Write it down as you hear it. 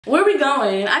Where are we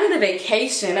going? I need a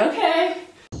vacation, okay?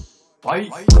 Bye.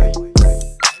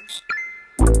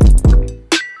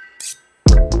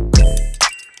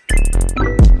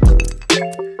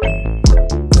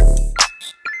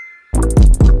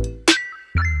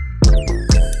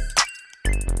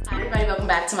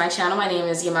 Back to my channel. My name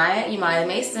is Yamaya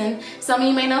Mason. Some of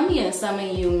you may know me and some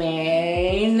of you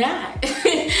may not.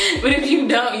 But if you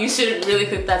don't, you should really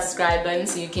click that subscribe button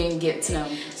so you can get to know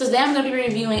me. So today I'm going to be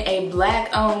reviewing a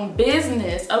black-owned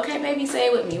business. Okay, baby, say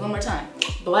it with me one more time.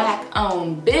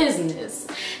 Black-owned business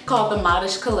called the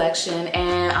Modish Collection,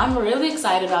 and I'm really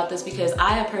excited about this because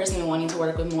I have personally been wanting to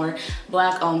work with more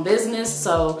black-owned business.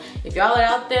 So if y'all are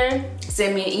out there,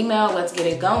 send me an email. Let's get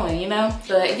it going, you know?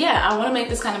 But yeah, I want to make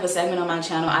this kind of a segment on my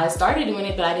channel. I started doing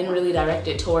it, but I didn't really direct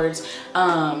it towards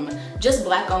just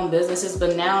black-owned businesses.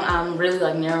 But now I'm really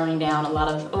like narrowing down a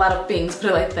lot of things, put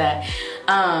it like that.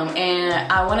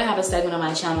 And I want to have a segment on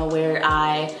my channel where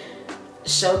I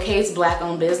showcase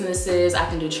black-owned businesses. I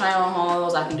can do try-on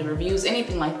hauls, I can do reviews,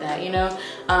 anything like that, you know.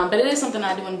 But it is something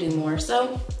I do want to do more.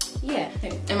 So yeah,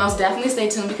 and most definitely stay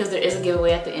tuned because there is a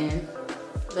giveaway at the end.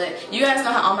 But you guys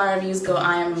know how all my reviews go.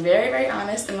 I am very, very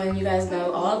honest and letting you guys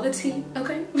know all the tea,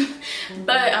 okay?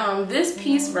 But this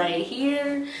piece right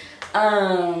here,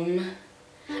 I'm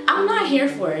not here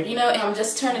for it, you know, and I'm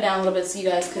just turning it down a little bit so you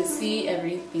guys could see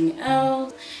everything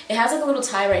else. It has like a little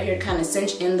tie right here to kind of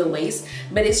cinch in the waist,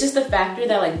 but it's just the factor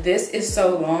that like this is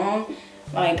so long.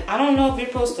 Like, I don't know if you're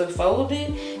supposed to fold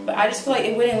it, but I just feel like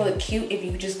it wouldn't look cute if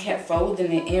you just kept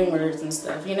folding it inwards and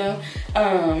stuff, you know?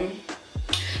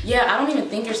 Yeah, I don't even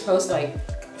think you're supposed to like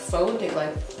fold it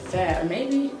like that, or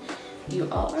maybe you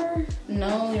are?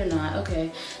 No, you're not.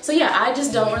 Okay. So yeah, I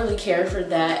just don't really care for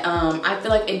that. I feel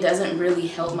like it doesn't really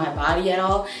help my body at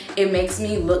all. It makes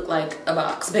me look like a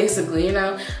box, basically, you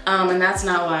know? And that's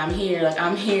not why I'm here. Like,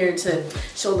 I'm here to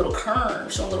show a little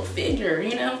curve, show a little figure,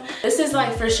 you know? This is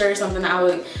like for sure something I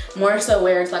would more so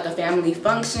wear to like a family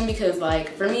function, because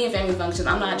like for me, a family function,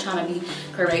 I'm not trying to be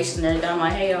curvaceous and everything. I'm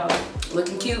like, hey y'all,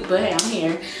 looking cute, but hey, I'm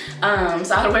here.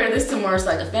 So I would wear this to more so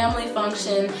like a family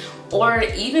function, or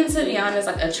even, to be honest,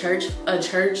 like a church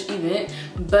event,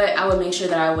 but I would make sure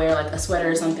that I wear like a sweater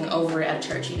or something over it at a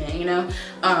church event, you know?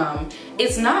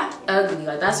 It's not ugly,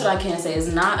 like that's what I can say. It's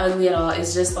not ugly at all.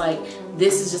 It's just like,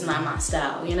 this is just not my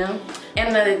style, you know? And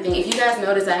another thing, if you guys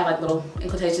notice, I have like little, in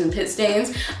quotation, pit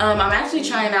stains. I'm actually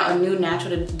trying out a new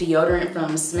natural deodorant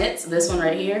from Smith's, this one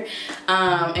right here.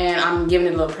 And I'm giving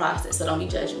it a little process, so don't be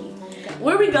judging me. Okay.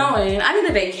 Where are we going? I need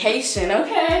a vacation,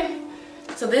 okay?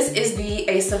 So this is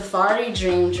a safari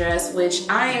dream dress, which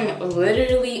I am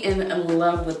literally in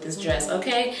love with this dress,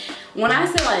 okay? When I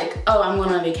say like, oh, I'm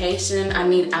going on vacation, I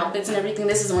need outfits and everything,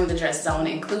 this is one of the dresses I want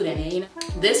to include in it, you know?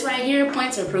 This right here,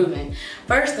 points are proven.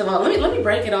 First of all, let me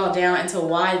break it all down into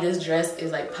why this dress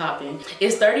is like popping.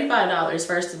 It's $35,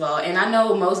 first of all, and I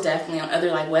know most definitely on other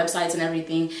like websites and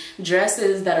everything,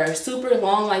 dresses that are super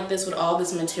long like this with all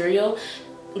this material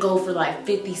go for like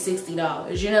 $50,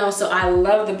 $60, you know? So I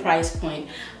love the price point,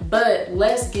 but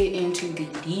let's get into the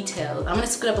details. I'm gonna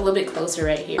scoot up a little bit closer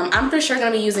right here. I'm for sure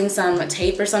gonna be using some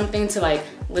tape or something to like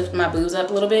lift my boobs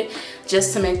up a little bit,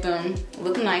 just to make them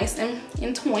look nice and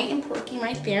toy and porky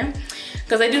right there,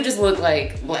 because they do just look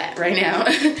like black right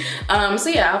now. So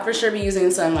yeah, I'll for sure be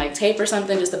using some like tape or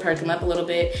something just to perk them up a little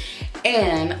bit.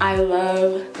 And I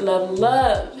love, love,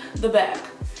 love the back.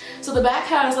 So the back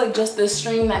has like just this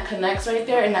string that connects right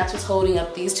there, and that's what's holding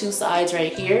up these two sides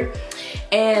right here.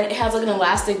 And it has like an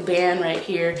elastic band right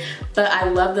here, but I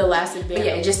love the elastic band. But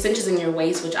yeah, it just cinches in your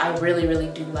waist, which I really, really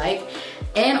do like.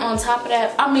 And on top of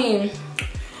that, I mean,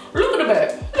 look at the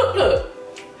back, look.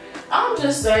 I'm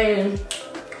just saying.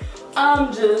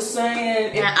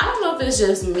 And I don't know if it's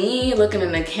just me looking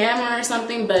in the camera or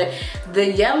something, but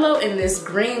the yellow and this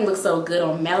green looks so good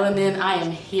on melanin. I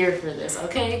am here for this,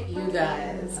 okay? You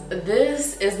guys,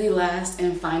 this is the last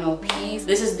and final piece.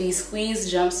 This is the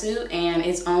squeeze jumpsuit, and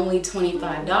it's only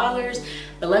 $25.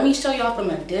 But let me show y'all from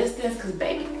a distance, because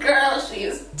baby girl, she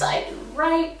is tight,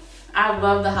 right? I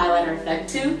love the highlighter effect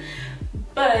too,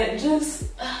 but just,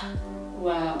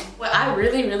 wow. What I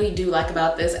really, really do like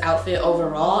about this outfit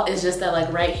overall is just that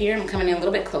like right here, I'm coming in a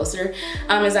little bit closer,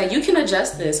 is that you can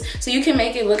adjust this. So you can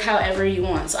make it look however you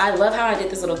want. So I love how I did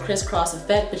this little crisscross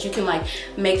effect, but you can like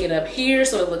make it up here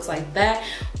so it looks like that.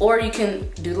 Or you can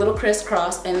do a little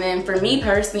crisscross. And then for me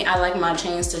personally, I like my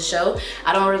chains to show.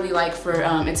 I don't really like for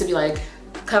it to be like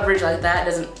coverage like that.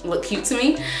 It doesn't look cute to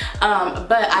me.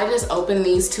 But I just open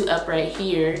these two up right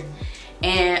here.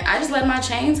 and I just let my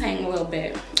chains hang a little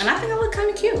bit, and I think I look kind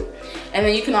of cute. And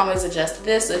then you can always adjust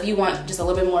this. So if you want just a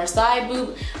little bit more side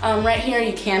boob right here,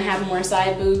 you can have more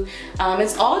side boob.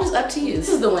 It's all just up to you. This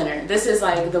is the winner. This is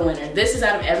like the winner. This is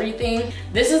out of everything.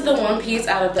 This is the one piece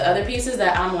out of the other pieces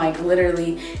that I'm like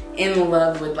literally in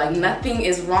love with. Like nothing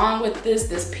is wrong with this.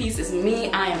 This piece is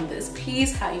me. I am this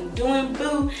piece. How you doing,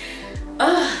 boo?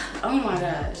 Oh my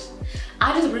gosh.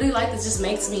 I just really like this. Just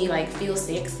makes me like feel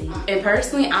sexy. And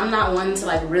personally, I'm not one to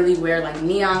like really wear like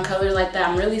neon colors like that.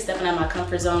 I'm really stepping out of my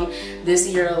comfort zone this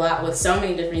year a lot with so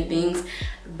many different things.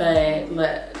 But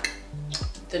look,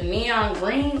 the neon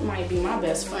green might be my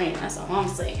best friend. That's all I'm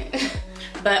saying.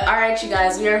 But all right, you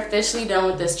guys, we are officially done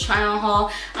with this try on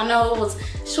haul. I know it was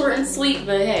short and sweet,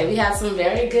 but hey, we had some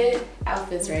very good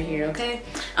outfits right here, okay?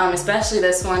 Especially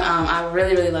this one. I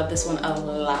really love this one a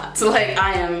lot. So like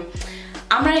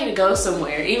I'm ready to go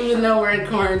somewhere. Even though we're in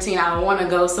quarantine, I want to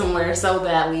go somewhere so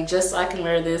badly just so I can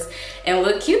wear this and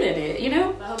look cute in it, you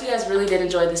know? I hope you guys really did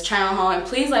enjoy this try on haul, and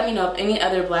please let me know if any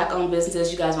other black owned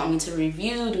businesses you guys want me to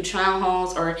review, do try on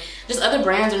hauls, or just other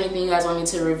brands or anything you guys want me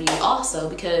to review also,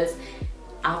 because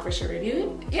I'll for sure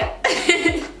review it. Yeah.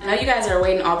 I know you guys are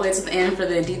waiting all the way to the end for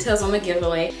the details on the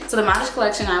giveaway. So the Modish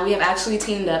Collection and we have actually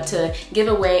teamed up to give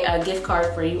away a gift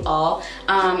card for you all.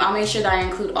 I'll make sure that I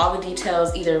include all the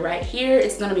details either right here.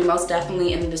 It's going to be most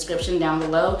definitely in the description down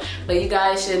below. But you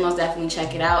guys should most definitely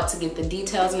check it out to get the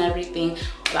details and everything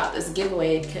about this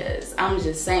giveaway, because I'm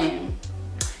just saying,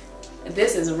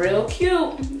 this is real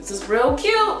cute. This is real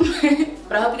cute.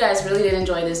 But I hope you guys really did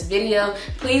enjoy this video.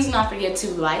 Please do not forget to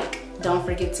like. Don't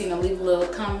forget to leave a little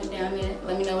comment down there.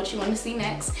 Let me know what you want to see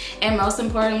next. And most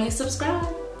importantly, subscribe.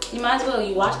 You might as well.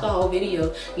 You watched the whole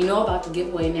video. You know about the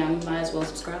giveaway now. You might as well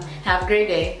subscribe. Have a great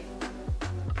day.